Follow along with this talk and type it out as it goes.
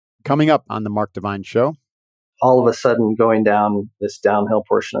Coming up on the Mark Divine Show. All of a sudden, going down this downhill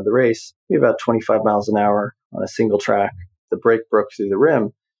portion of the race, maybe about 25 miles an hour on a single track, the brake broke through the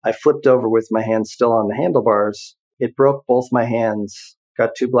rim. I flipped over with my hands still on the handlebars. It broke both my hands, got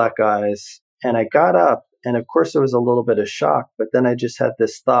 2 black eyes, and I got up. And of course, there was a little bit of shock, but then I just had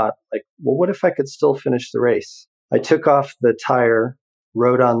this thought, like, well, what if I could still finish the race? I took off the tire,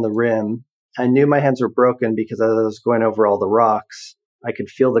 rode on the rim. I knew my hands were broken because as I was going over all the rocks, I could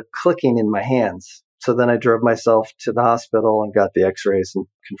feel the clicking in my hands. So then I drove myself to the hospital and got the x-rays and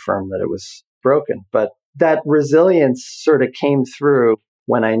confirmed that it was broken. But that resilience sort of came through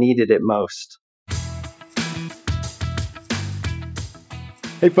when I needed it most.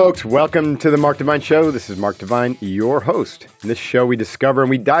 Hey folks, welcome to the Mark Divine Show. This is Mark Divine, your host. In this show, we discover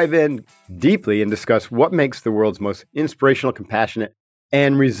and we dive in deeply and discuss what makes the world's most inspirational, compassionate,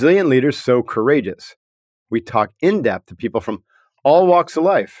 and resilient leaders so courageous. We talk in depth to people from all walks of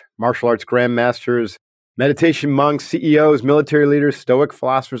life: martial arts grandmasters, meditation monks, CEOs, military leaders, stoic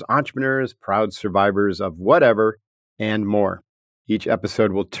philosophers, entrepreneurs, proud survivors of whatever, and more. Each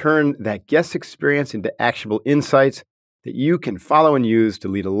episode will turn that guest experience into actionable insights that you can follow and use to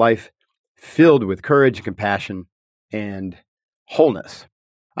lead a life filled with courage, compassion, and wholeness.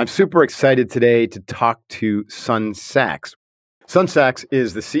 I'm super excited today to talk to Sachs. Sachs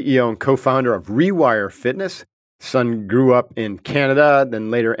is the CEO and co-founder of Rewire Fitness. Son grew up in Canada, then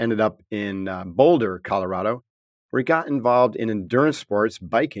later ended up in Boulder, Colorado, where he got involved in endurance sports,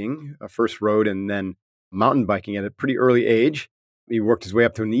 biking, first road, and then mountain biking at a pretty early age. He worked his way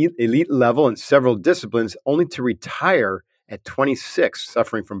up to an elite level in several disciplines, only to retire at 26,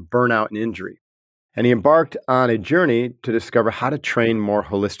 suffering from burnout and injury. And he embarked on a journey to discover how to train more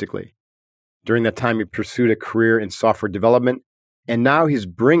holistically. During that time, he pursued a career in software development, and now he's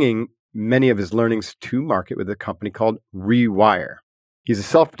bringing many of his learnings to market with a company called Rewire. He's a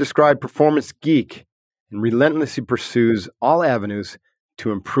self-described performance geek and relentlessly pursues all avenues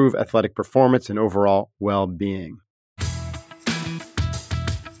to improve athletic performance and overall well-being.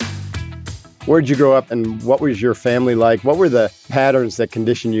 Where'd you grow up and what was your family like? What were the patterns that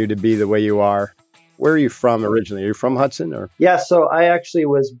conditioned you to be the way you are? Where are you from originally? Are you from Hudson? Or? Yeah, so I actually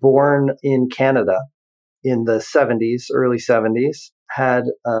was born in Canada in the 70s, early 70s, had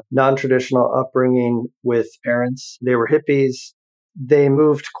a non-traditional upbringing with parents. They were hippies. They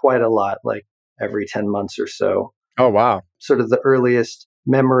moved quite a lot, like every 10 months or so. Oh, wow. Sort of the earliest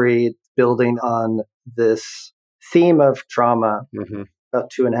memory building on this theme of trauma. Mm-hmm. About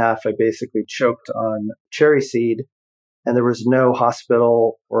 2.5, I basically choked on cherry seed, and there was no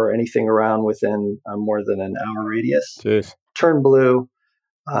hospital or anything around within more than an hour radius. Jeez. Turned blue.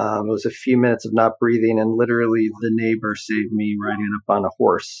 It was a few minutes of not breathing, and literally the neighbor saved me riding up on a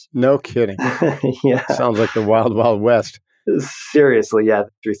horse. No kidding. Yeah. Sounds like the wild, wild west. Seriously, yeah.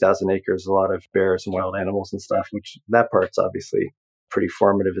 3,000 acres, a lot of bears and wild animals and stuff, which that part's obviously pretty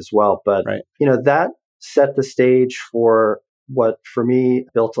formative as well. But, right. That set the stage for what, for me,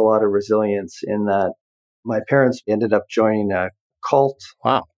 built a lot of resilience in that my parents ended up joining a cult.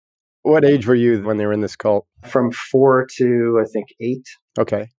 Wow. What age were you when they were in this cult? From 4 to, I think, 8.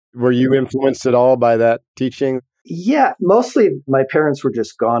 Okay. Were you influenced at all by that teaching? Yeah, mostly my parents were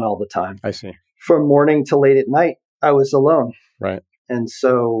just gone all the time. I see. From morning to late at night, I was alone. Right. And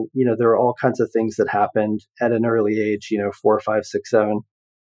so, there were all kinds of things that happened at an early age, 4, 5, 6, 7.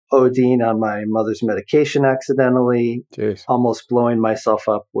 ODing on my mother's medication accidentally. Jeez. Almost blowing myself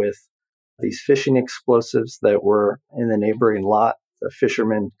up with these fishing explosives that were in the neighboring lot. The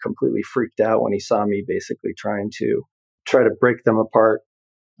fisherman completely freaked out when he saw me basically try to break them apart.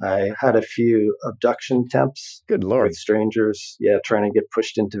 I had a few abduction attempts. Good Lord. With strangers. Yeah, trying to get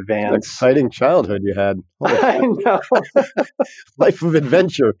pushed into vans. An exciting childhood you had. I know. Life of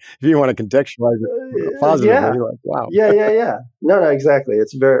adventure, if you want to contextualize it positively. Yeah. Like, wow. Yeah. No, exactly.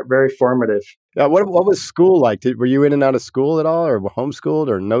 It's very, very formative. What was school like? Were you in and out of school at all, or homeschooled,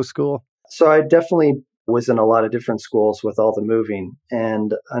 or no school? So I definitely was in a lot of different schools with all the moving.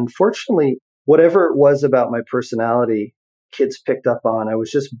 And unfortunately, whatever it was about my personality, kids picked up on. I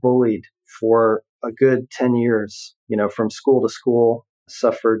was just bullied for a good 10 years, from school to school,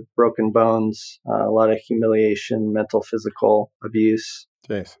 suffered broken bones, a lot of humiliation, mental, physical abuse.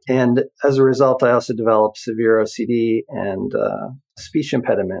 Jeez. And as a result, I also developed severe OCD and speech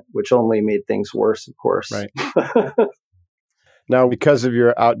impediment, which only made things worse, of course. Right. Now, because of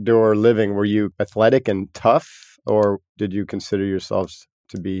your outdoor living, were you athletic and tough, or did you consider yourselves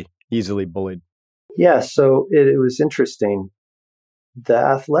to be easily bullied? Yeah, so it was interesting. The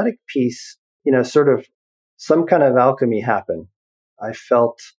athletic piece, sort of some kind of alchemy happened. I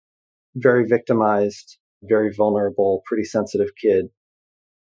felt very victimized, very vulnerable, pretty sensitive kid.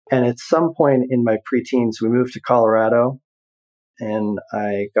 And at some point in my preteens, we moved to Colorado and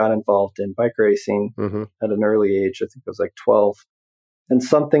I got involved in bike racing at an early age. I think it was like 12. And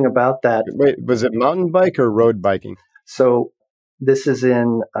something about that. Wait, was it mountain bike or road biking? So this is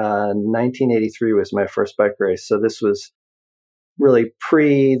in 1983 was my first bike race. So this was really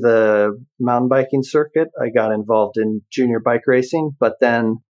pre the mountain biking circuit. I got involved in junior bike racing, but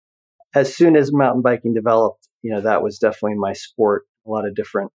then as soon as mountain biking developed, that was definitely my sport, a lot of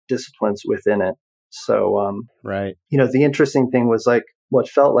different disciplines within it. So, right. The interesting thing was like what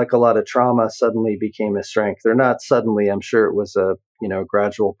felt like a lot of trauma suddenly became a strength. Or not suddenly, I'm sure it was a,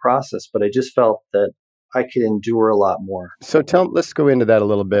 gradual process, but I just felt that I could endure a lot more. So let's go into that a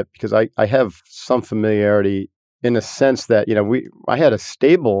little bit, because I have some familiarity in the sense that, I had a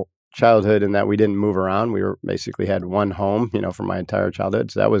stable childhood in that we didn't move around. We basically had one home, for my entire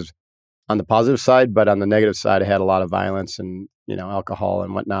childhood. So that was on the positive side, but on the negative side, I had a lot of violence and, alcohol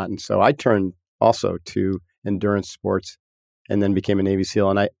and whatnot. And so I turned also to endurance sports and then became a Navy SEAL.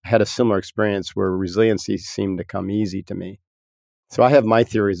 And I had a similar experience where resiliency seemed to come easy to me. So I have my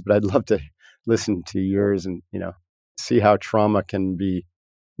theories, but I'd love to listen to yours and, see how trauma can be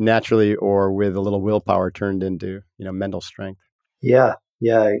naturally or with a little willpower turned into, mental strength. Yeah,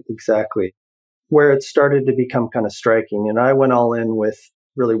 exactly. Where it started to become kind of striking, I went all in with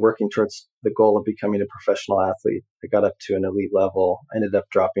really working towards the goal of becoming a professional athlete. I got up to an elite level, ended up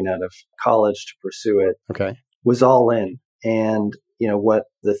dropping out of college to pursue it. Okay. Was all in. And, what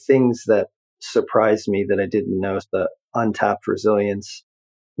the things that surprised me that I didn't know, the untapped resilience.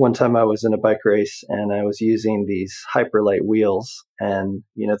 One time I was in a bike race and I was using these hyperlight wheels, and,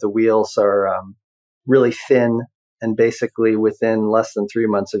 the wheels are really thin, and basically within less than 3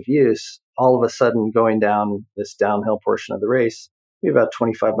 months of use, all of a sudden going down this downhill portion of the race, maybe about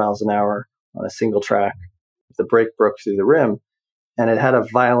 25 miles an hour on a single track, the brake broke through the rim and it had a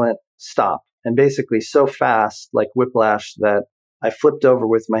violent stop, and basically so fast, like whiplash, that I flipped over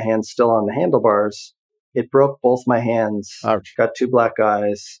with my hands still on the handlebars. It broke both my hands. Ouch. Got 2 black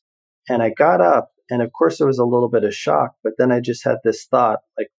eyes, and I got up, and of course there was a little bit of shock, but then I just had this thought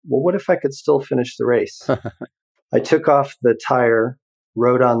like, well, what if I could still finish the race? I took off the tire,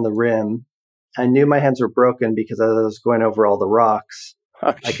 rode on the rim. I knew my hands were broken because as I was going over all the rocks,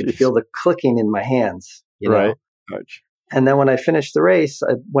 I could feel the clicking in my hands, right. Ouch. And then when I finished the race,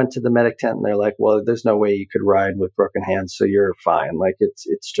 I went to the medic tent and they're like, well, there's no way you could ride with broken hands, so you're fine. Like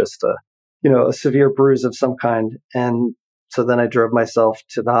it's just a severe bruise of some kind. And so then I drove myself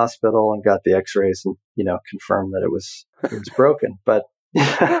to the hospital and got the x-rays and, confirmed that it was broken. But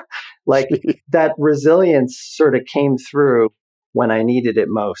like that resilience sort of came through when I needed it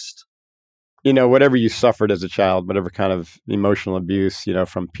most. Whatever you suffered as a child, whatever kind of emotional abuse,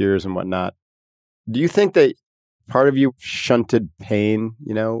 from peers and whatnot, do you think that part of you shunted pain?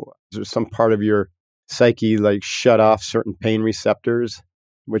 Is there some part of your psyche like shut off certain pain receptors,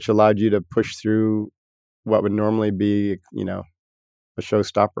 which allowed you to push through what would normally be, a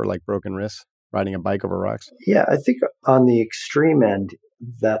showstopper like broken wrists, riding a bike over rocks? Yeah, I think on the extreme end,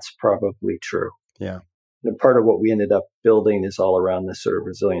 that's probably true. Yeah. And part of what we ended up building is all around this sort of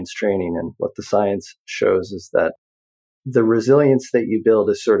resilience training. And what the science shows is that the resilience that you build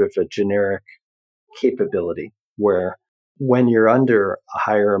is sort of a generic capability where when you're under a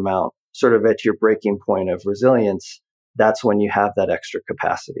higher amount, sort of at your breaking point of resilience, that's when you have that extra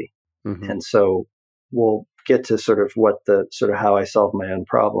capacity. Mm-hmm. And so we'll get to sort of how I solve my own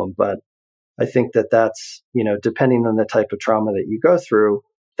problem. But I think that's, depending on the type of trauma that you go through,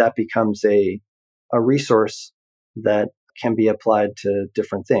 that becomes a resource that can be applied to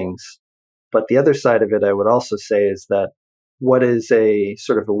different things. But the other side of it, I would also say, is that what is a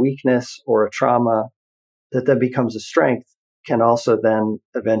sort of a weakness or a trauma that then becomes a strength can also then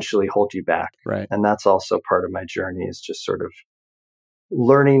eventually hold you back. Right. And that's also part of my journey, is just sort of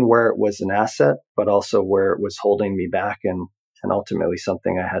learning where it was an asset, but also where it was holding me back, and ultimately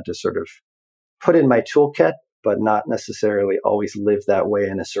something I had to sort of put in my toolkit, but not necessarily always live that way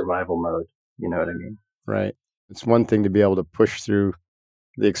in a survival mode. You know what I mean? Right. It's one thing to be able to push through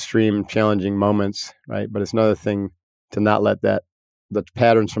the extreme challenging moments, right? But it's another thing to not let the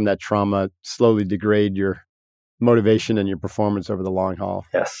patterns from that trauma slowly degrade your motivation and your performance over the long haul.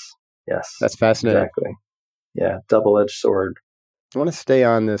 Yes. That's fascinating. Exactly. Yeah. Double-edged sword. I want to stay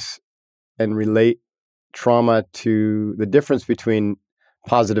on this and relate trauma to the difference between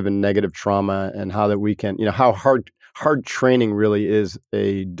positive and negative trauma, and how that we can, how hard training really is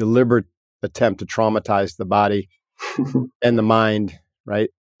a deliberate attempt to traumatize the body and the mind, right?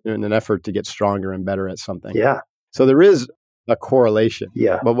 In an effort to get stronger and better at something. Yeah. So there is a correlation.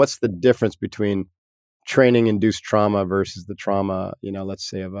 Yeah. But what's the difference between training induced trauma versus the trauma, let's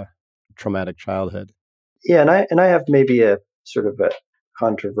say of a traumatic childhood. Yeah, and I have maybe a sort of a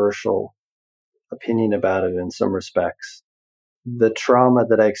controversial opinion about it in some respects. The trauma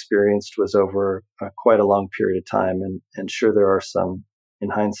that I experienced was over quite a long period of time, and sure, there are some,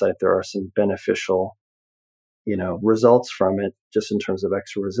 in hindsight, there are some beneficial, results from it, just in terms of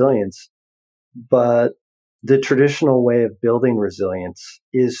extra resilience. But the traditional way of building resilience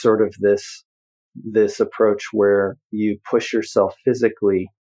is sort of this approach where you push yourself physically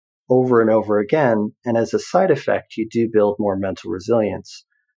over and over again. And as a side effect, you do build more mental resilience.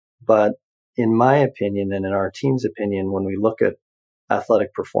 But in my opinion, and in our team's opinion, when we look at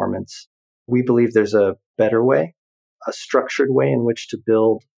athletic performance, we believe there's a better way, a structured way in which to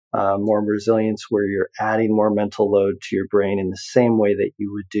build more resilience, where you're adding more mental load to your brain in the same way that you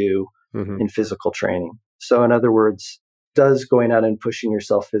would do in physical training. So in other words, does going out and pushing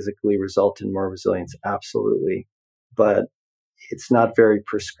yourself physically result in more resilience? Absolutely. But it's not very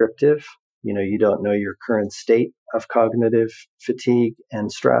prescriptive. You don't know your current state of cognitive fatigue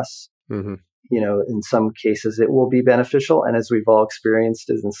and stress. In some cases it will be beneficial. And as we've all experienced,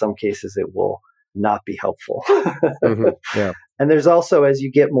 is in some cases it will not be helpful. Yeah. And there's also, as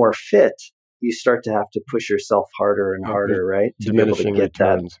you get more fit, you start to have to push yourself harder and harder, right? To be able to get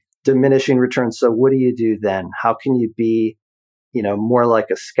returns. That diminishing returns. So what do you do then? How can you be, more like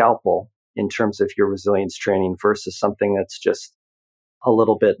a scalpel in terms of your resilience training versus something that's just a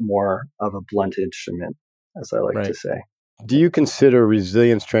little bit more of a blunt instrument, as I like to say. Do you consider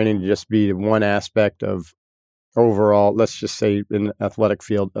resilience training to just be one aspect of overall, let's just say in the athletic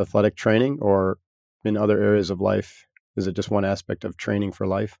field, athletic training, or in other areas of life? Is it just one aspect of training for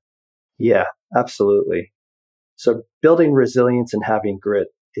life? Yeah, absolutely. So building resilience and having grit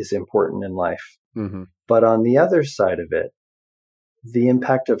is important in life. But on the other side of it, the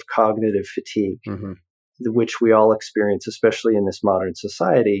impact of cognitive fatigue, which we all experience, especially in this modern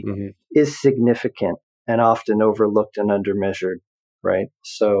society, is significant and often overlooked and undermeasured, right?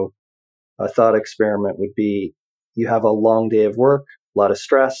 So a thought experiment would be, you have a long day of work, a lot of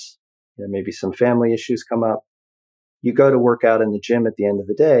stress, maybe some family issues come up. You go to work out in the gym at the end of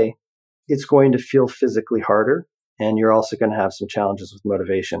the day, it's going to feel physically harder, and you're also going to have some challenges with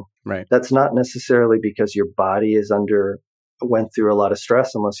motivation. Right. That's not necessarily because your body went through a lot of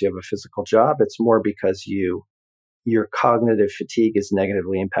stress, unless you have a physical job. It's more because your cognitive fatigue is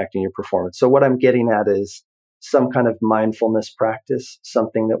negatively impacting your performance. So what I'm getting at is some kind of mindfulness practice,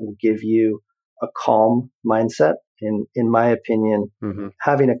 something that will give you a calm mindset. In my opinion,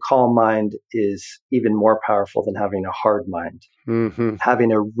 having a calm mind is even more powerful than having a hard mind.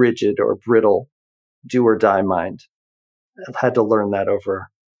 Having a rigid or brittle do or die mind. I've had to learn that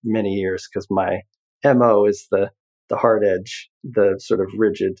over many years because my MO is the hard edge, the sort of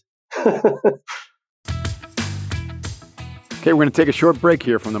rigid. Okay, we're going to take a short break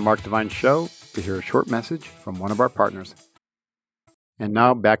here from the Mark Divine Show to hear a short message from one of our partners. And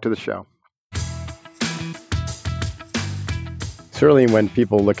now back to the show. Certainly when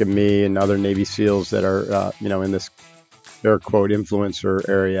people look at me and other Navy SEALs that are, in this air quote influencer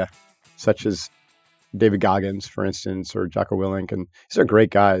area, such as David Goggins, for instance, or Jocko Willink, and these are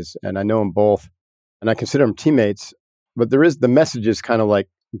great guys, and I know them both, and I consider them teammates, but the message is kind of like,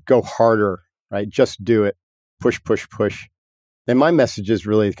 go harder, right? Just do it. Push, push, push. And my message is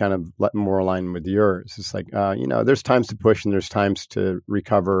really kind of more aligned with yours. It's like, there's times to push and there's times to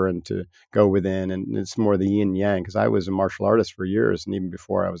recover and to go within. And it's more the yin yang, because I was a martial artist for years and even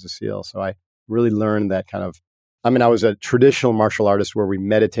before I was a SEAL. So I really learned that kind of, I was a traditional martial artist where we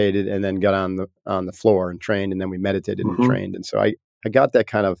meditated and then got on the floor and trained, and then we meditated and trained. And so I got that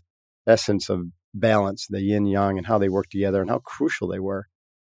kind of essence of balance, the yin yang, and how they work together and how crucial they were.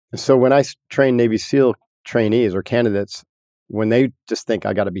 And so when I train Navy SEAL trainees or candidates, when they just think,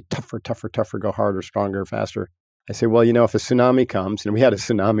 I got to be tougher, go harder, stronger, faster, I say, well, if a tsunami comes, and we had a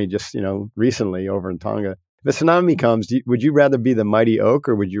tsunami just, recently over in Tonga. If a tsunami comes, would you rather be the mighty oak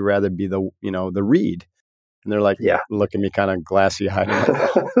or would you rather be the reed? And they're like, look at me kind of glassy eyed.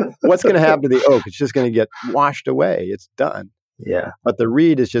 What's going to happen to the oak? It's just going to get washed away. It's done. Yeah. But the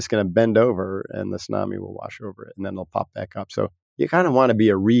reed is just going to bend over and the tsunami will wash over it and then it'll pop back up. So you kind of want to be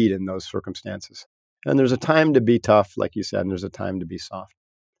a reed in those circumstances. And there's a time to be tough, like you said, and there's a time to be soft.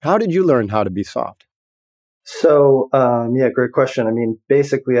 How did you learn how to be soft? So, great question.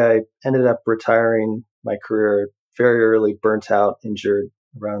 Basically, I ended up retiring my career very early, burnt out, injured,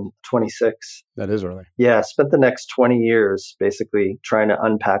 around 26. That is early. Yeah, I spent the next 20 years basically trying to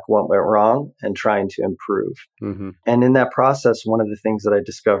unpack what went wrong and trying to improve. And in that process, one of the things that I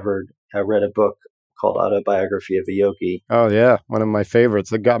discovered, I read a book called Autobiography of a Yogi. Oh, yeah. One of my favorites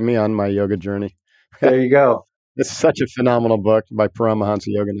that got me on my yoga journey. There you go. It's such a phenomenal book by Paramahansa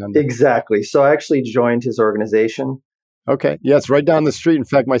Yogananda. Exactly. So I actually joined his organization. Okay. Yeah, it's right down the street. In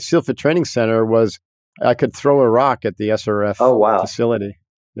fact, my SEALFIT training center I could throw a rock at the SRF facility.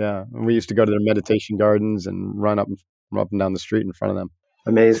 Yeah. And we used to go to their meditation gardens and run up and down the street in front of them.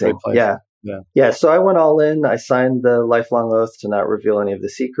 Amazing. Yeah. So I went all in. I signed the lifelong oath to not reveal any of the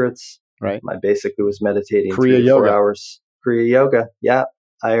secrets. Right. I basically was meditating Kriya 3 to 4 yoga. hours. Kriya yoga. Yeah.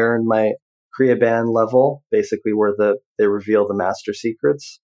 I earned my Kriya band level, basically where they reveal the master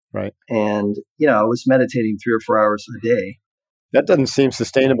secrets. Right. And, I was meditating 3 or 4 hours a day. That doesn't seem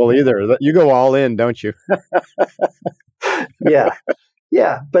sustainable either. You go all in, don't you? Yeah.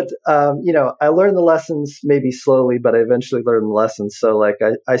 Yeah. But, I learned the lessons maybe slowly, but I eventually learned the lessons. So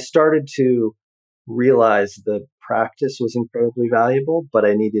I started to realize the practice was incredibly valuable, but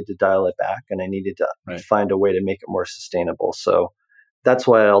I needed to dial it back and I needed to find a way to make it more sustainable. So that's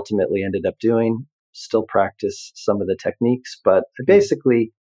what I ultimately ended up doing. Still practice some of the techniques, but I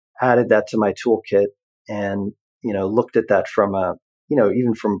basically added that to my toolkit and, looked at that from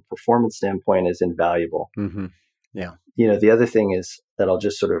even from a performance standpoint as invaluable. Mm-hmm. Yeah. The other thing is that I'll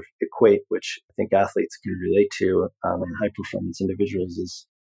just sort of equate, which I think athletes can relate to, and high performance individuals, is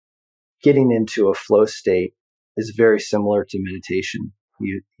getting into a flow state is very similar to meditation.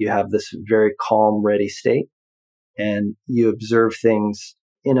 You have this very calm, ready state, and you observe things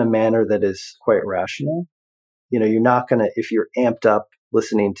in a manner that is quite rational. You're not going to, if you're amped up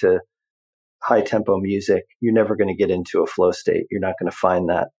listening to high tempo music, you're never going to get into a flow state. You're not going to find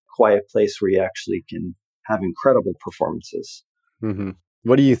that quiet place where you actually can have incredible performances. Mm-hmm.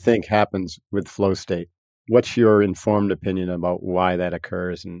 What do you think happens with flow state? What's your informed opinion about why that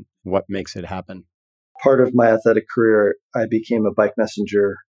occurs and what makes it happen? Part of my athletic career, I became a bike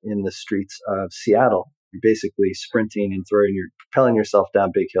messenger in the streets of Seattle. You're basically sprinting and propelling yourself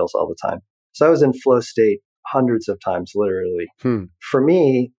down big hills all the time. So I was in flow state hundreds of times, literally. For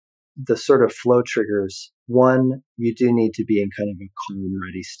me, the sort of flow triggers, one, you do need to be in kind of a calm,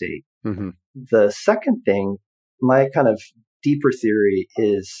 ready state. Mm-hmm. The second thing, my kind of deeper theory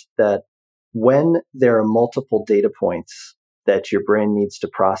is that when there are multiple data points that your brain needs to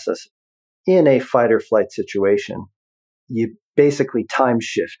process in a fight or flight situation, you basically time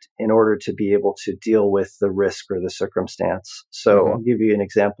shift in order to be able to deal with the risk or the circumstance. So I'll give you an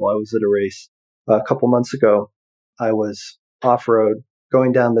example. I was at a race a couple months ago. I was off-road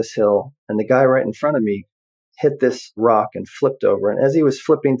going down this hill, and the guy right in front of me hit this rock and flipped over. And as he was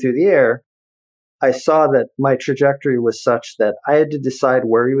flipping through the air, I saw that my trajectory was such that I had to decide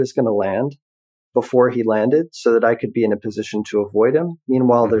where he was going to land before he landed so that I could be in a position to avoid him.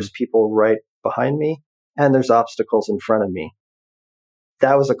 Meanwhile, there's people right behind me and there's obstacles in front of me.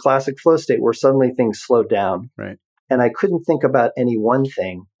 That was a classic flow state where suddenly things slowed down. Right. And I couldn't think about any one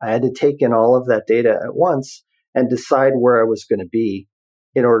thing. I had to take in all of that data at once and decide where I was going to be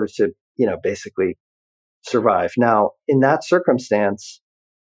in order to, basically survive. Now, in that circumstance,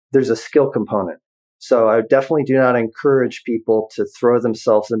 there's a skill component. So I definitely do not encourage people to throw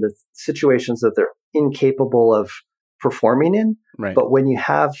themselves into situations that they're incapable of performing in. Right. But when you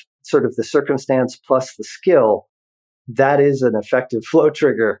have sort of the circumstance plus the skill, that is an effective flow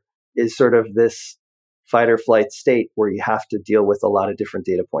trigger, is sort of this fight or flight state where you have to deal with a lot of different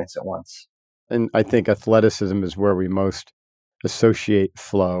data points at once. And I think athleticism is where we most associate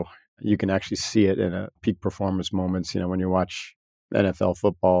flow. You can actually see it in peak performance moments, when you watch NFL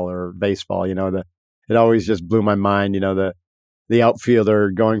football or baseball, it always just blew my mind, the outfielder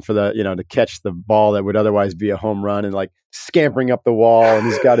going for to catch the ball that would otherwise be a home run and like scampering up the wall, and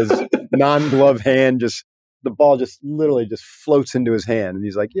he's got his non-glove hand, the ball just literally just floats into his hand, and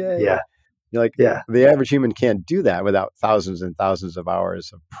he's like, yeah. You're like, the average human can't do that without thousands and thousands of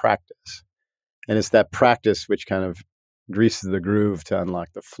hours of practice. And it's that practice which kind of greases the groove to unlock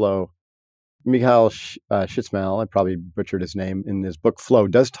the flow. Mikhail Csikszentmihalyi, I probably butchered his name, in his book Flow,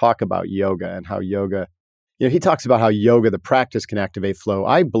 does talk about yoga and how yoga, he talks about how yoga, the practice, can activate flow.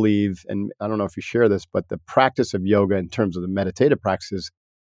 I believe, and I don't know if you share this, but the practice of yoga in terms of the meditative practices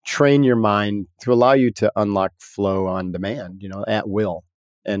train your mind to allow you to unlock flow on demand, at will.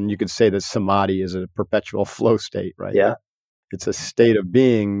 And you could say that samadhi is a perpetual flow state, right? Yeah. It's a state of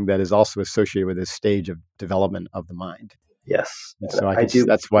being that is also associated with this stage of development of the mind. Yes. And so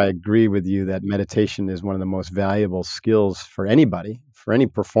that's why I agree with you that meditation is one of the most valuable skills for anybody, for any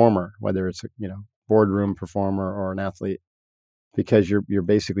performer, whether it's a boardroom performer or an athlete, because you're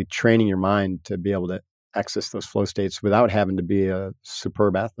basically training your mind to be able to access those flow states without having to be a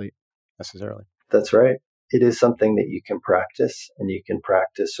superb athlete necessarily. That's right. It is something that you can practice, and you can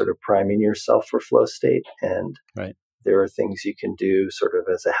practice sort of priming yourself for flow state. And there are things you can do sort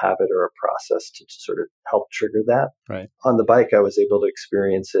of as a habit or a process to sort of help trigger that. Right. On the bike, I was able to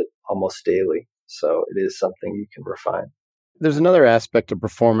experience it almost daily. So it is something you can refine. There's another aspect of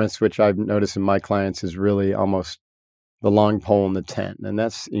performance, which I've noticed in my clients is really almost the long pole in the tent. And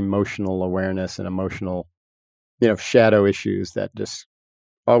that's emotional awareness and emotional, shadow issues that just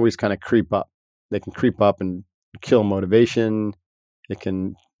always kind of creep up. They can creep up and kill motivation. It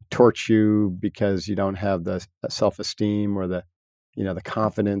can torch you because you don't have the self-esteem or the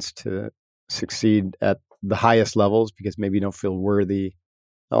confidence to succeed at the highest levels because maybe you don't feel worthy,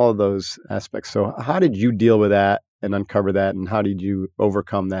 all of those aspects. So how did you deal with that and uncover that? And how did you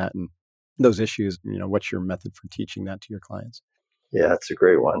overcome that and those issues? What's your method for teaching that to your clients? Yeah, that's a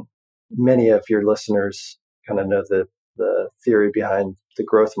great one. Many of your listeners kind of know the theory behind the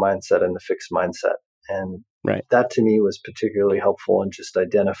growth mindset and the fixed mindset. And that to me was particularly helpful in just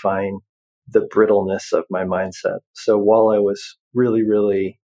identifying the brittleness of my mindset. So while I was really,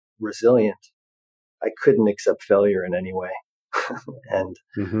 really resilient, I couldn't accept failure in any way. And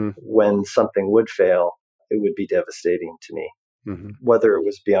when something would fail, it would be devastating to me, whether it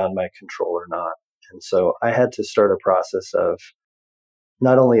was beyond my control or not. And so I had to start a process of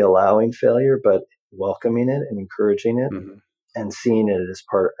not only allowing failure, but welcoming it and encouraging it and seeing it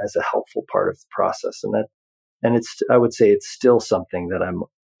as a helpful part of the process. And I would say it's still something that I'm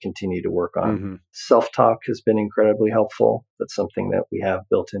continue to work on. Self-talk has been incredibly helpful. That's something that we have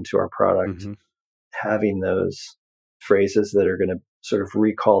built into our product. Having those phrases that are going to sort of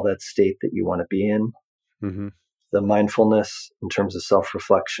recall that state that you want to be in. The mindfulness in terms of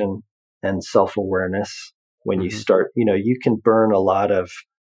self-reflection and self-awareness. When you start, you can burn a lot of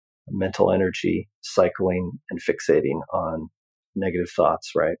mental energy cycling and fixating on negative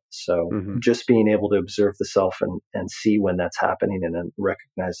thoughts, right? So just being able to observe the self and see when that's happening and then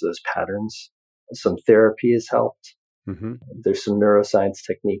recognize those patterns. Some therapy has helped. There's some neuroscience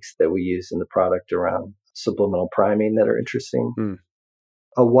techniques that we use in the product around subliminal priming that are interesting.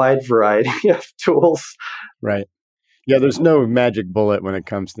 A wide variety of tools. Right. Yeah, there's no magic bullet when it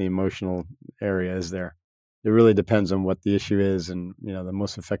comes to the emotional area, is there? It really depends on what the issue is and, the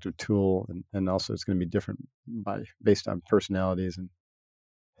most effective tool. And also it's going to be different based on personalities. And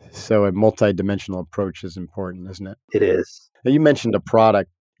so a multidimensional approach is important, isn't it? It is. Now, you mentioned a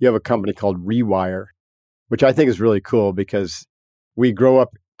product. You have a company called Rewire, which I think is really cool because we grow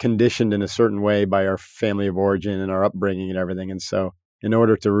up conditioned in a certain way by our family of origin and our upbringing and everything. And so in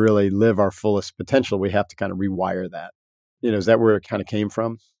order to really live our fullest potential, we have to kind of rewire that. Is that where it kind of came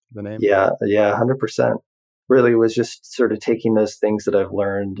from, the name? Yeah, 100%. Really was just sort of taking those things that I've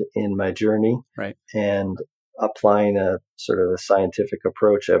learned in my journey and applying a sort of a scientific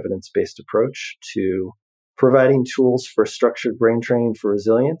approach, evidence-based approach to providing tools for structured brain training for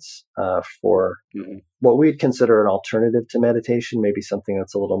resilience, for what we'd consider an alternative to meditation, maybe something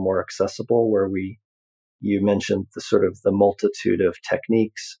that's a little more accessible, where you mentioned the sort of the multitude of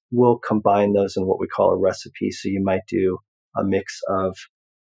techniques. We'll combine those in what we call a recipe. So you might do a mix of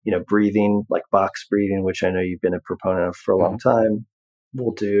breathing, like box breathing, which I know you've been a proponent of for a long time.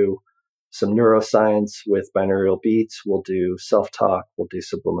 We'll do some neuroscience with binaural beats. We'll do self-talk. We'll do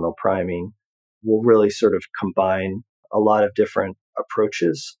subliminal priming. We'll really sort of combine a lot of different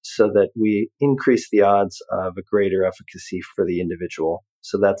approaches so that we increase the odds of a greater efficacy for the individual.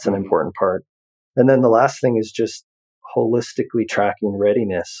 So that's an important part. And then the last thing is just holistically tracking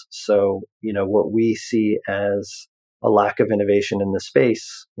readiness. So, what we see as a lack of innovation in the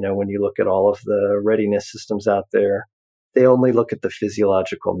space. When you look at all of the readiness systems out there, they only look at the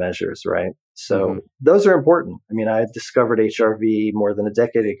physiological measures, right? So those are important. I mean, I discovered HRV more than a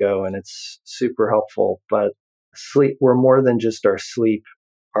decade ago, and it's super helpful. But sleep, we're more than just our sleep,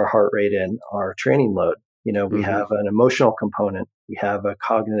 our heart rate, and our training load. We have an emotional component, we have a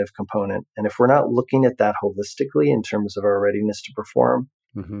cognitive component. And if we're not looking at that holistically in terms of our readiness to perform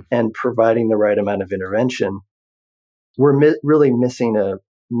and providing the right amount of intervention, we're really missing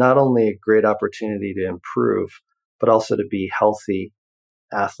not only a great opportunity to improve, but also to be healthy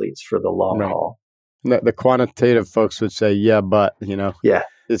athletes for the long haul. The quantitative folks would say, but,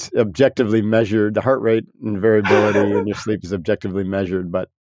 it's objectively measured. The heart rate and variability in your sleep is objectively measured. But,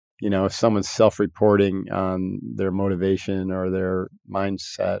 if someone's self-reporting on their motivation or their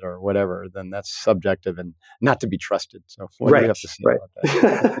mindset or whatever, then that's subjective and not to be trusted. So what do you have to say about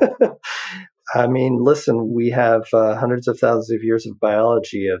that? I mean, listen, we have hundreds of thousands of years of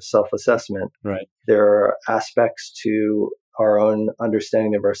biology of self-assessment. There are aspects to our own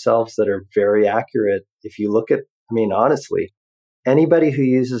understanding of ourselves that are very accurate. If you look at, honestly, anybody who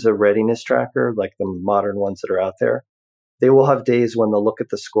uses a readiness tracker, like the modern ones that are out there, they will have days when they'll look at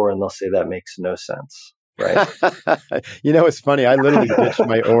the score and they'll say that makes no sense. right? It's funny. I literally ditched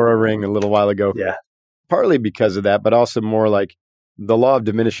my Aura ring a little while ago, Yeah. partly because of that, but also more like the law of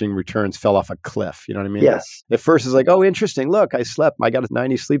diminishing returns fell off a cliff. You know what I mean? Yes. At first, it's like, oh, interesting. Look, I slept. I got a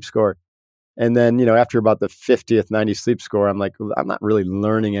 90 sleep score. And then, after about the 50th 90 sleep score, I'm like, well, I'm not really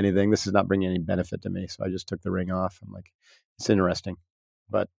learning anything. This is not bringing any benefit to me. So I just took the ring off. I'm like, it's interesting,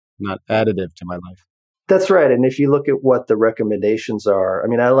 but not additive to my life. That's right. And if you look at what the recommendations are, I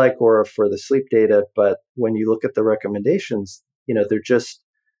mean, I like Aura for the sleep data, but when you look at the recommendations,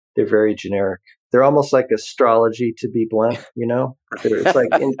 they're very generic. They're almost like astrology to be blunt, It's like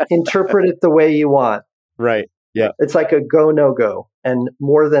interpret it the way you want. Right. Yeah. It's like a go, no go. And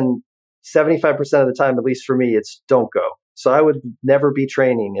more than 75% of the time, at least for me, it's don't go. So I would never be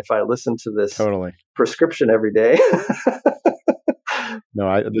training if I listened to this prescription every day.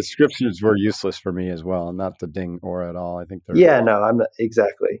 No, the scriptures were useless for me as well, not the ding Aura at all. I think they're... Yeah, no, I'm not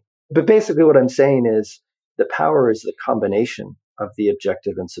exactly. But basically what I'm saying is the power is the combination of the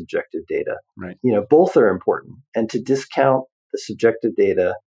objective and subjective data. Right. Both are important. And to discount the subjective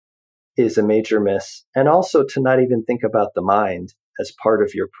data is a major miss. And also to not even think about the mind as part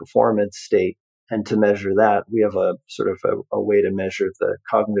of your performance state and to measure that. We have a sort of a way to measure the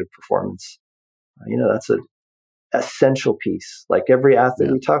cognitive performance. That's an essential piece. Like every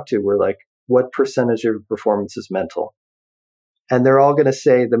athlete we talk to, we're like, what percentage of performance is mental? And they're all going to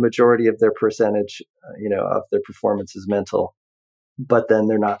say the majority of their percentage, of their performance is mental, but then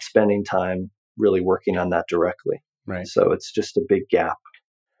they're not spending time really working on that directly. Right. So it's just a big gap.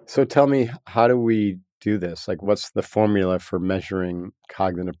 So tell me, how do we do this? Like, what's the formula for measuring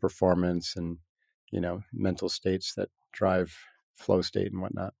cognitive performance and, mental states that drive flow state and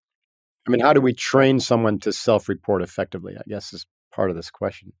whatnot? I mean, how do we train someone to self-report effectively, I guess is part of this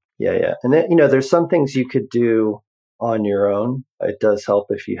question. Yeah. And then, there's some things you could do on your own. It does help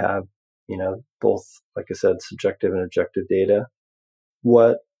if you have, both, like I said, subjective and objective data.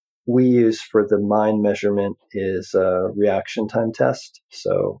 What we use for the mind measurement is a reaction time test.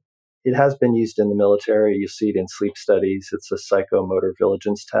 So it has been used in the military. You see it in sleep studies. It's a psychomotor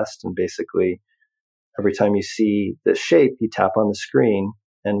vigilance test. And basically, every time you see the shape, you tap on the screen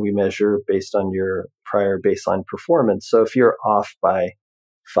and we measure based on your prior baseline performance. So if you're off by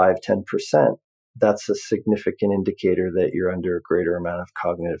 5-10%, that's a significant indicator that you're under a greater amount of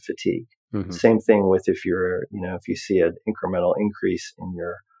cognitive fatigue. Mm-hmm. Same thing with if if you see an incremental increase in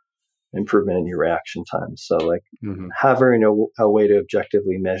your improvement in your reaction time. So having a way to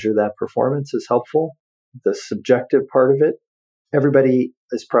objectively measure that performance is helpful. The subjective part of it, everybody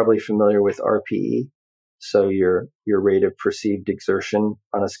is probably familiar with RPE. So your rate of perceived exertion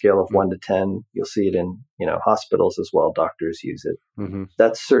on a scale of 1 to 10, you'll see it in hospitals as well. Doctors use it. Mm-hmm.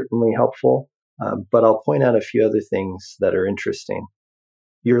 That's certainly helpful. But I'll point out a few other things that are interesting.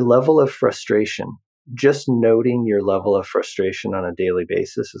 Your level of frustration, just noting your level of frustration on a daily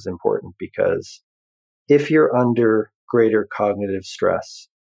basis is important because if you're under greater cognitive stress,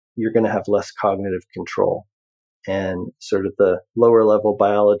 you're going to have less cognitive control. And sort of the lower level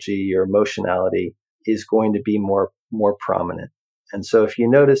biology, your emotionality is going to be more prominent. And so if you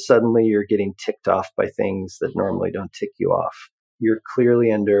notice suddenly you're getting ticked off by things that normally don't tick you off, you're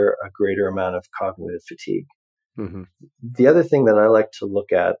clearly under a greater amount of cognitive fatigue. Mm-hmm. The other thing that I like to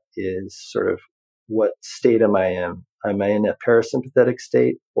look at is sort of what state am I in? Am I in a parasympathetic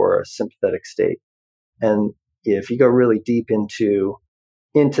state or a sympathetic state? And if you go really deep into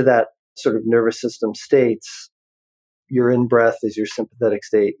that sort of nervous system states, your in-breath is your sympathetic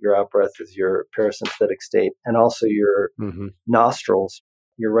state, your out-breath is your parasympathetic state, and also your nostrils.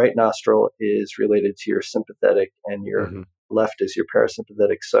 Your right nostril is related to your sympathetic and your left is your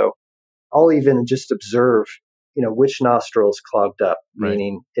parasympathetic. So I'll even just observe, which nostril is clogged up,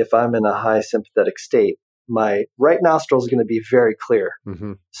 meaning if I'm in a high sympathetic state, my right nostril is going to be very clear.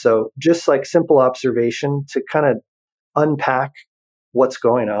 Mm-hmm. So just like simple observation to kind of unpack what's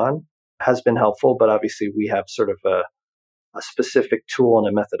going on has been helpful, but obviously we have sort of a specific tool and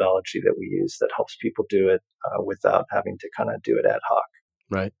a methodology that we use that helps people do it without having to kind of do it ad hoc.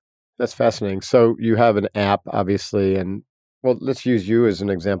 Right. That's fascinating. So you have an app, obviously, and well, let's use you as an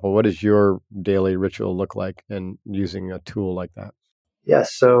example. What does your daily ritual look like in using a tool like that? Yeah.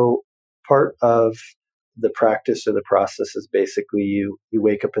 So part of the practice or the process is basically you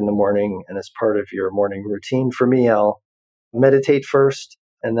wake up in the morning, and as part of your morning routine, for me, I'll meditate first,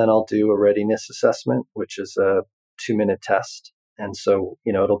 and then I'll do a readiness assessment, which is a 2-minute test. And so,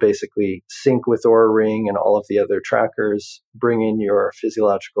 it'll basically sync with Oura Ring and all of the other trackers, bring in your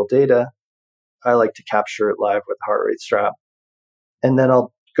physiological data. I like to capture it live with heart rate strap. And then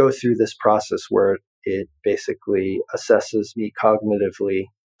I'll go through this process where it basically assesses me cognitively,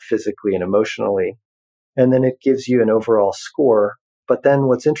 physically, and emotionally. And then it gives you an overall score. But then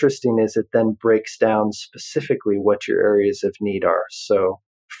what's interesting is it then breaks down specifically what your areas of need are. So,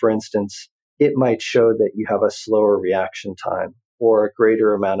 for instance, it might show that you have a slower reaction time or a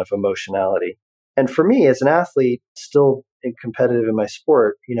greater amount of emotionality. And for me as an athlete, still competitive in my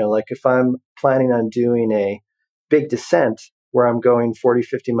sport, like if I'm planning on doing a big descent where I'm going 40,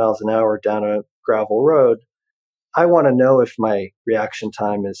 50 miles an hour down a gravel road, I want to know if my reaction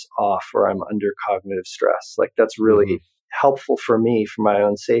time is off or I'm under cognitive stress. Like that's really helpful for me for my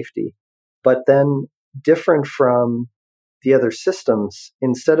own safety. But then different from the other systems,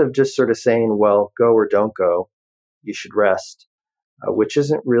 instead of just sort of saying, well, go or don't go, you should rest, which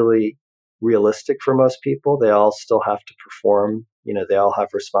isn't really realistic for most people. They all still have to perform, they all have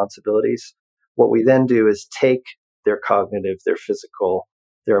responsibilities. What we then do is take their cognitive, their physical,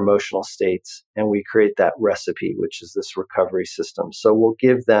 their emotional states, and we create that recipe, which is this recovery system. So we'll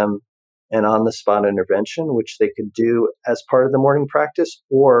give them an on-the-spot intervention, which they could do as part of the morning practice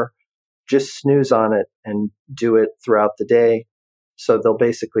or just snooze on it and do it throughout the day. So they'll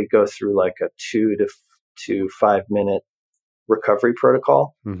basically go through like a 2 to 5 minute recovery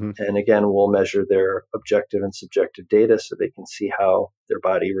protocol. And again, we'll measure their objective and subjective data so they can see how their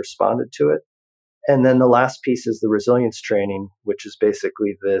body responded to it. And then the last piece is the resilience training, which is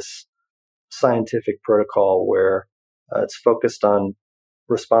basically this scientific protocol where it's focused on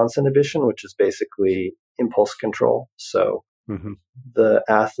response inhibition, which is basically impulse control. So the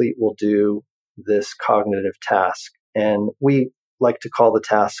athlete will do this cognitive task, and we like to call the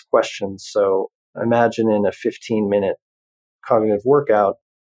task questions. So imagine in a 15-minute cognitive workout,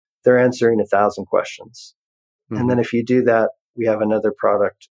 they're answering 1,000 questions. And then if you do that, we have another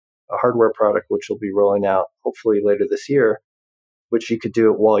product, a hardware product, which will be rolling out hopefully later this year, which you could do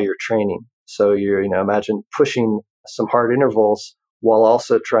it while you're training. So you're, imagine pushing some hard intervals while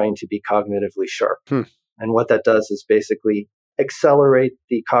also trying to be cognitively sharp. And what that does is basically accelerate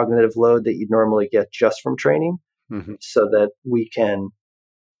the cognitive load that you'd normally get just from training so that we can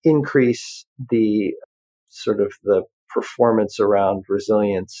increase the sort of the performance around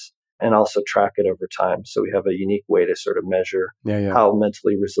resilience and also track it over time. So we have a unique way to sort of measure how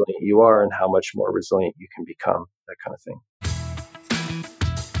mentally resilient you are and how much more resilient you can become, that kind of thing.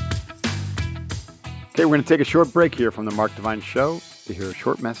 Okay, we're going to take a short break here from the Mark Divine Show to hear a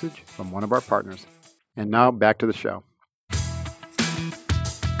short message from one of our partners. And now back to the show.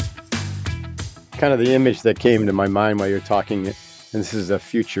 Kind of the image that came to my mind while you're talking, and this is a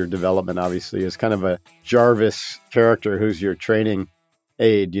future development, obviously, is kind of a Jarvis character who's your training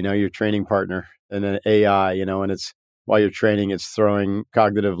aid, your training partner, and an AI, and it's while you're training, it's throwing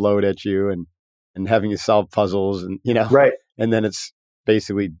cognitive load at you and having you solve puzzles and, Right. And then it's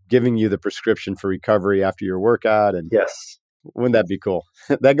basically giving you the prescription for recovery after your workout. And yes. Wouldn't that be cool?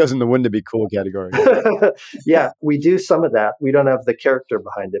 That goes in the wouldn't it be cool category. Yeah, we do some of that. We don't have the character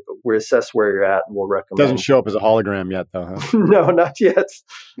behind it, but we assess where you're at and we'll recommend. Doesn't show up as a hologram yet, though, huh? No, not yet.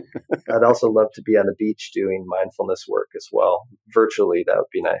 I'd also love to be on a beach doing mindfulness work as well. Virtually, that would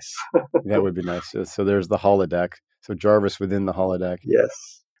be nice. That would be nice. So there's the holodeck. So Jarvis within the holodeck.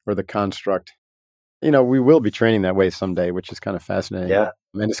 Yes. Or the construct. We will be training that way someday, which is kind of fascinating. Yeah.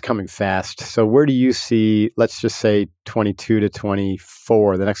 And it's coming fast. So where do you see, let's just say 22 to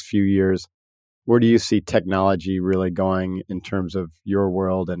 24, the next few years, where do you see technology really going in terms of your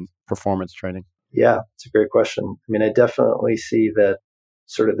world and performance training? Yeah, it's a great question. I definitely see that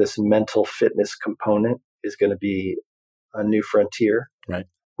sort of this mental fitness component is going to be a new frontier. Right.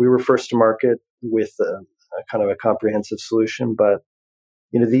 We were first to market with a kind of a comprehensive solution, but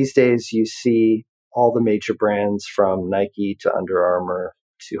these days you see all the major brands from Nike to Under Armour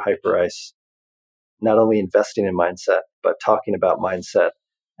to Hyperice, not only investing in mindset, but talking about mindset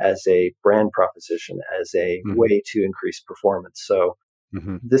as a brand proposition, as a way to increase performance. So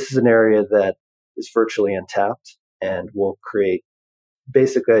this is an area that is virtually untapped and will create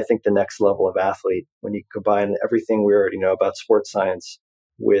basically, I think, the next level of athlete when you combine everything we already know about sports science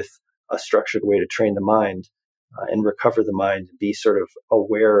with a structured way to train the mind and recover the mind and be sort of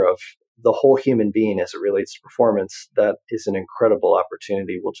aware of the whole human being as it relates to performance. That is an incredible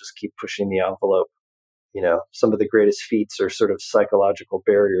opportunity. We'll just keep pushing the envelope. Some of the greatest feats are sort of psychological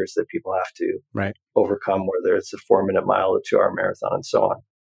barriers that people have to overcome, whether it's a 4-minute mile, a 2-hour marathon, and so on.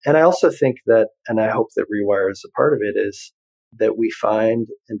 And I also think that, and I hope that Rewire is a part of it, is that we find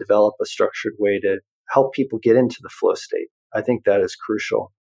and develop a structured way to help people get into the flow state. I think that is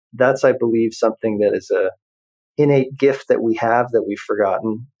crucial. That's, I believe, something that is a innate gift that we have that we've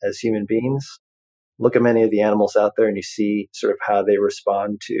forgotten as human beings. Look at many of the animals out there and you see sort of how they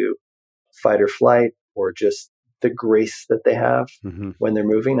respond to fight or flight or just the grace that they have Mm-hmm. when they're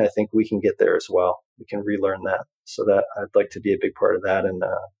moving. I think we can get there as well. We can relearn that. So that I'd like to be a big part of that. And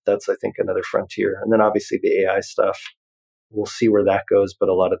that's, I think, another frontier. And then obviously the AI stuff, we'll see where that goes. But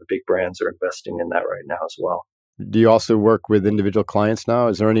a lot of the big brands are investing in that right now as well. Do you also work with individual clients now?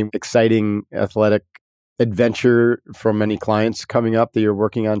 Is there any exciting athletic adventure from any clients coming up that you're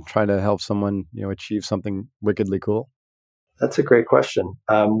working on trying to help someone, achieve something wickedly cool? That's a great question.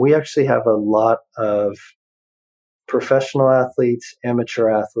 We actually have a lot of professional athletes, amateur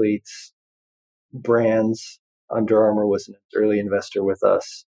athletes, brands. Under Armour was an early investor with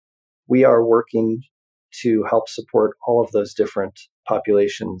us. We are working to help support all of those different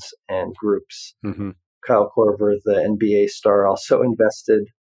populations and groups. Mm-hmm. Kyle Korver, the NBA star, also invested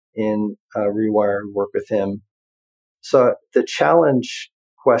in Rewire, work with him. So the challenge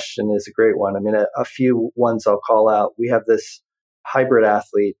question is a great one. I mean, a few ones I'll call out. We have this hybrid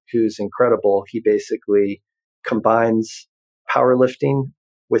athlete who's incredible. He basically combines powerlifting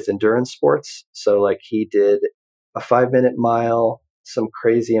with endurance sports. So like he did a 5-minute mile, some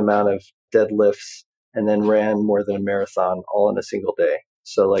crazy amount of deadlifts, and then ran more than a marathon all in a single day.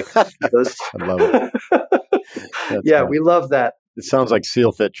 So like those. I love it. Yeah, we love that. It sounds like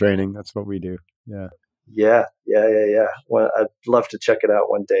SEAL Fit training. That's what we do. Yeah. Yeah. Well, I'd love to check it out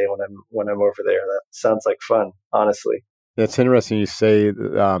one day when I'm over there. That sounds like fun, honestly. It's interesting you say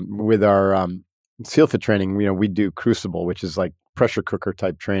with our SEAL Fit training, we do Crucible, which is like pressure cooker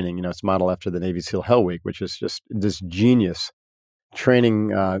type training. It's modeled after the Navy SEAL Hell Week, which is just this genius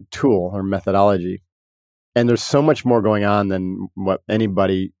training tool or methodology. And there's so much more going on than what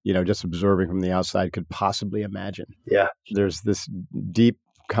anybody, just observing from the outside could possibly imagine. Yeah. There's this deep,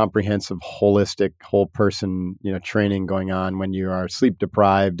 comprehensive, holistic, whole person, training going on when you are sleep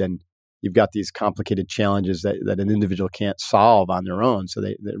deprived and you've got these complicated challenges that an individual can't solve on their own. So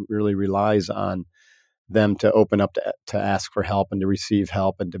that really relies on them to open up to ask for help and to receive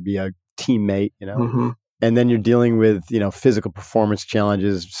help and to be a teammate, Mm-hmm. And then you're dealing with, physical performance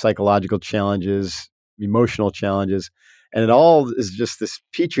challenges, psychological challenges, emotional challenges. And it all is just this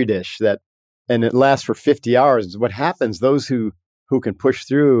petri dish and it lasts for 50 hours. What happens, those who can push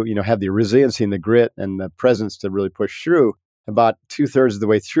through, have the resiliency and the grit and the presence to really push through, about 2/3 of the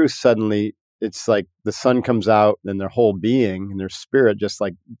way through, suddenly it's like the sun comes out and their whole being and their spirit just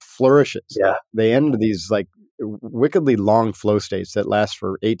like flourishes. Yeah. They enter these like wickedly long flow states that last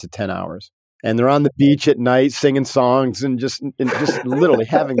for 8 to 10 hours. And they're on the beach at night singing songs and just literally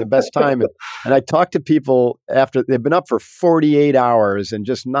having the best time. And I talk to people after they've been up for 48 hours and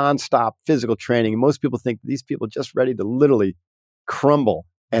just nonstop physical training. And most people think these people are just ready to literally crumble.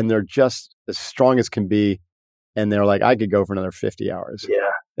 And they're just as strong as can be. And they're like, I could go for another 50 hours.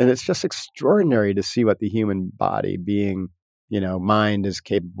 Yeah. And it's just extraordinary to see what the human body being, mind is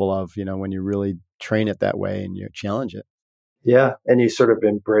capable of, when you really train it that way and you challenge it. Yeah. And you sort of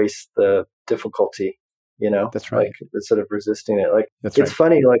embrace the difficulty, That's right. Like instead of resisting it. Like That's it's right.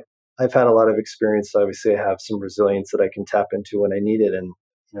 funny, like I've had a lot of experience. Obviously I have some resilience that I can tap into when I need it. And,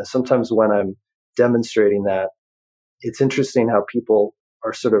 sometimes when I'm demonstrating that, it's interesting how people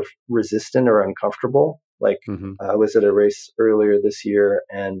are sort of resistant or uncomfortable. Like I was at a race earlier this year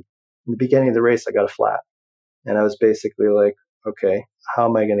and in the beginning of the race, I got a flat and I was basically like, okay, how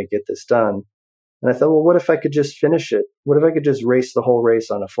am I going to get this done? And I thought, well, what if I could just finish it? What if I could just race the whole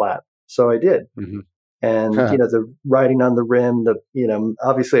race on a flat? So I did. Mm-hmm. And, the riding on the rim,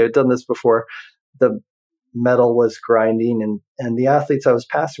 obviously I'd done this before, the metal was grinding and the athletes I was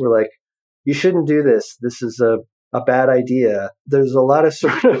passing were like, you shouldn't do this. This is a bad idea. There's a lot of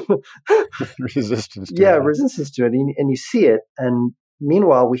sort of resistance to resistance to it. And you see it. And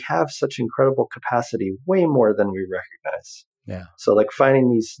meanwhile, we have such incredible capacity, way more than we recognize. Yeah. So like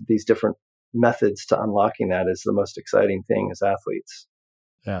finding these different methods to unlocking that is the most exciting thing as athletes.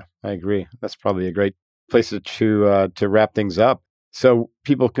 Yeah, I agree. That's probably a great place to wrap things up. So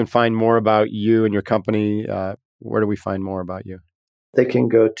people can find more about you and your company. Where do we find more about you? They can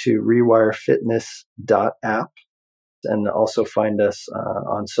go to rewirefitness.app and also find us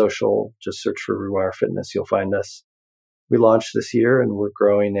on social. Just search for Rewire Fitness. You'll find us. We launched this year and we're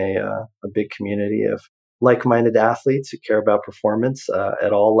growing a big community of like-minded athletes who care about performance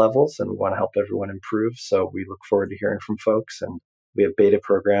at all levels and want to help everyone improve. So we look forward to hearing from folks, and we have beta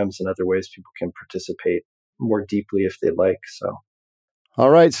programs and other ways people can participate more deeply if they'd like. So, all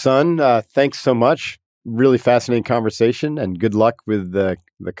right, son. Thanks so much. Really fascinating conversation, and good luck with the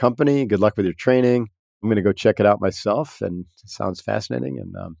company. Good luck with your training. I'm going to go check it out myself, and it sounds fascinating.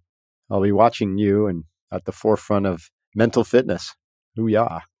 And I'll be watching you and at the forefront of mental fitness.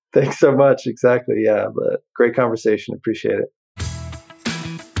 Booyah. Thanks so much. Exactly. Yeah. But great conversation. Appreciate it.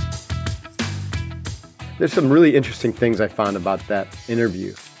 There's some really interesting things I found about that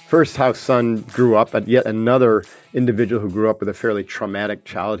interview. First, how Sun grew up, yet another individual who grew up with a fairly traumatic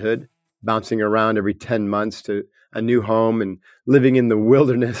childhood, bouncing around every 10 months to a new home and living in the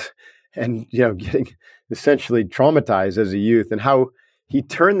wilderness and, getting essentially traumatized as a youth, and how he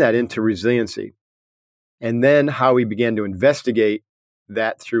turned that into resiliency. And then how he began to investigate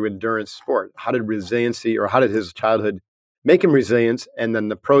that through endurance sport. How did his childhood make him resilient? And then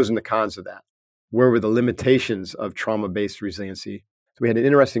the pros and the cons of that. Where were the limitations of trauma-based resiliency? So we had an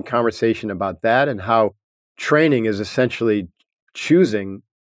interesting conversation about that and how training is essentially choosing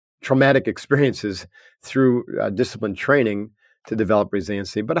traumatic experiences through disciplined training to develop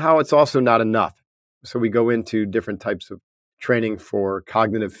resiliency, but how it's also not enough. So we go into different types of training for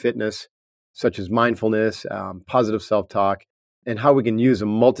cognitive fitness, such as mindfulness, positive self-talk, and how we can use a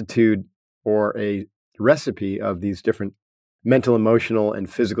multitude or a recipe of these different mental, emotional,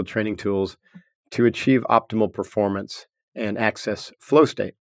 and physical training tools to achieve optimal performance and access flow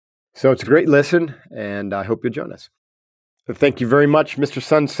state. So it's a great listen, and I hope you'll join us. So thank you very much, Mr.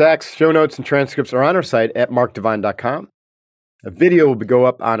 Sun Sachs. Show notes and transcripts are on our site at markdivine.com. A video will go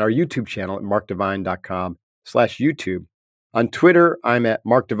up on our YouTube channel at markdivine.com/YouTube. On Twitter, I'm at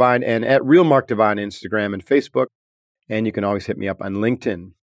Mark Divine and at Real Mark Divine, Instagram and Facebook. And you can always hit me up on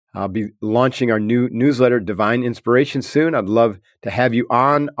LinkedIn. I'll be launching our new newsletter, Divine Inspiration, soon. I'd love to have you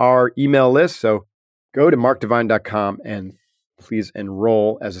on our email list. So go to markdivine.com and please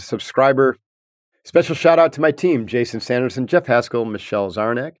enroll as a subscriber. Special shout out to my team, Jason Sanderson, Jeff Haskell, Michelle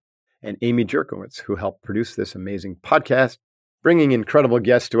Zarnak, and Amy Jerkowitz, who helped produce this amazing podcast, bringing incredible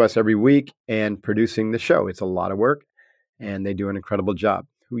guests to us every week and producing the show. It's a lot of work, and they do an incredible job.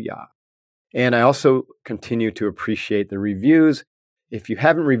 Hoo-yah. And I also continue to appreciate the reviews. If you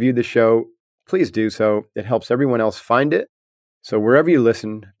haven't reviewed the show, please do so. It helps everyone else find it. So wherever you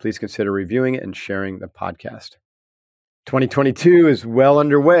listen, please consider reviewing it and sharing the podcast. 2022 is well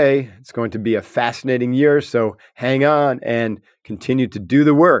underway. It's going to be a fascinating year, so hang on and continue to do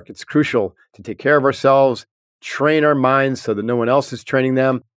the work. It's crucial to take care of ourselves, train our minds so that no one else is training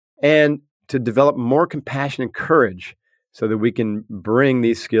them, and to develop more compassion and courage so that we can bring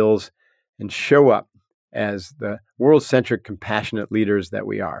these skills and show up as the world-centric, compassionate leaders that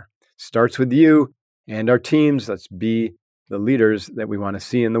we are. Starts with you and our teams. Let's be the leaders that we want to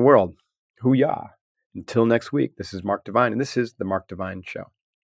see in the world. Hoo-yah. Until next week, this is Mark Divine, and this is The Mark Divine Show.